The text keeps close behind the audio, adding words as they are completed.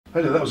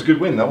Hey, that was a good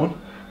win, that one.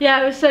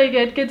 Yeah, it was so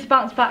good. Good to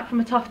bounce back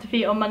from a tough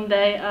defeat on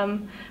Monday.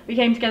 We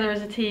came together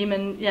as a team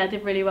and yeah,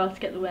 did really well to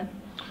get the win.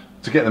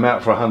 To get them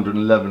out for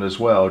 111 as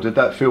well, did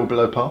that feel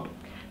below par?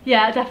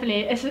 Yeah,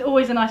 definitely. It's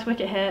always a nice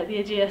wicket here at the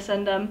Ageas,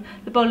 and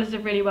the bowlers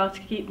did really well to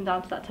keep them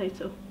down to that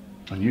total.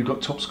 And you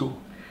got top score?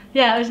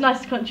 Yeah, it was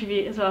nice to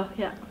contribute as well,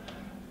 yeah.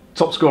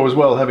 Top score as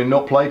well, having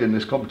not played in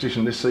this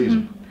competition this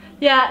season.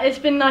 Yeah, it's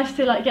been nice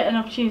to get an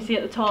opportunity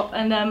at the top,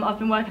 and I've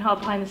been working hard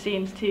behind the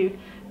scenes to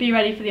be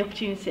ready for the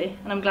opportunity,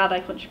 and I'm glad I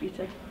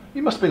contributed.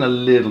 You must have been a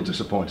little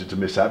disappointed to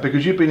miss out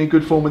because you've been in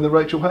good form in the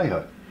Rachel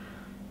Hayhoe.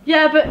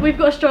 Yeah, but we've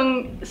got a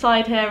strong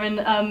side here,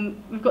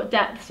 and we've got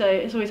depth, so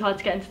it's always hard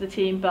to get into the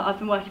team, but I've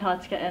been working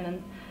hard to get in,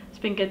 and it's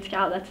been good to get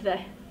out there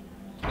today.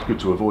 It's good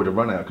to avoid a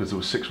run out because there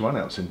were 6 run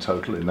outs in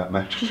total in that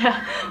match.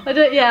 Yeah,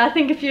 I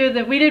think a few of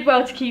them, we did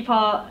well to keep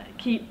going.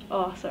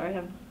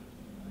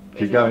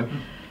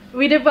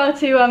 We did well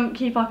to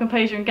keep our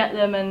composure and get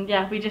them, and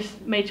yeah, we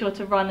just made sure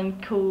to run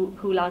and call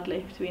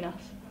loudly between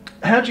us.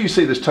 How do you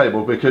see this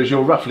table? Because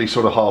you're roughly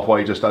sort of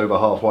halfway, just over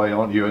halfway,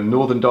 aren't you? And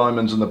Northern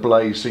Diamonds and the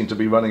Blaze seem to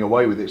be running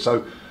away with it.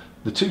 So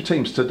the two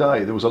teams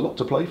today, there was a lot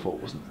to play for,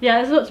 wasn't there?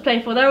 Yeah, there's a lot to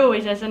play for. There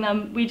always is,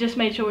 and we just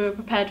made sure we were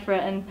prepared for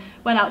it and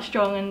went out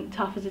strong and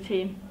tough as a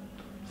team.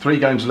 3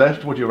 games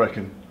left. What do you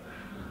reckon?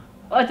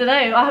 I don't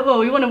know. Well,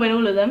 we want to win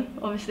all of them,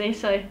 obviously.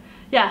 So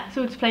yeah, it's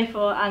all to play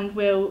for, and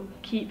we'll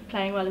keep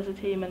playing well as a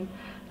team and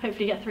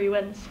hopefully get 3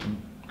 wins.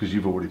 Because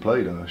you've already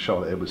played in a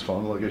Charlotte Edwards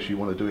final, I guess you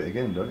want to do it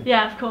again, don't you?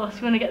 Yeah, of course.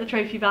 We want to get the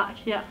trophy back,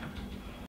 yeah.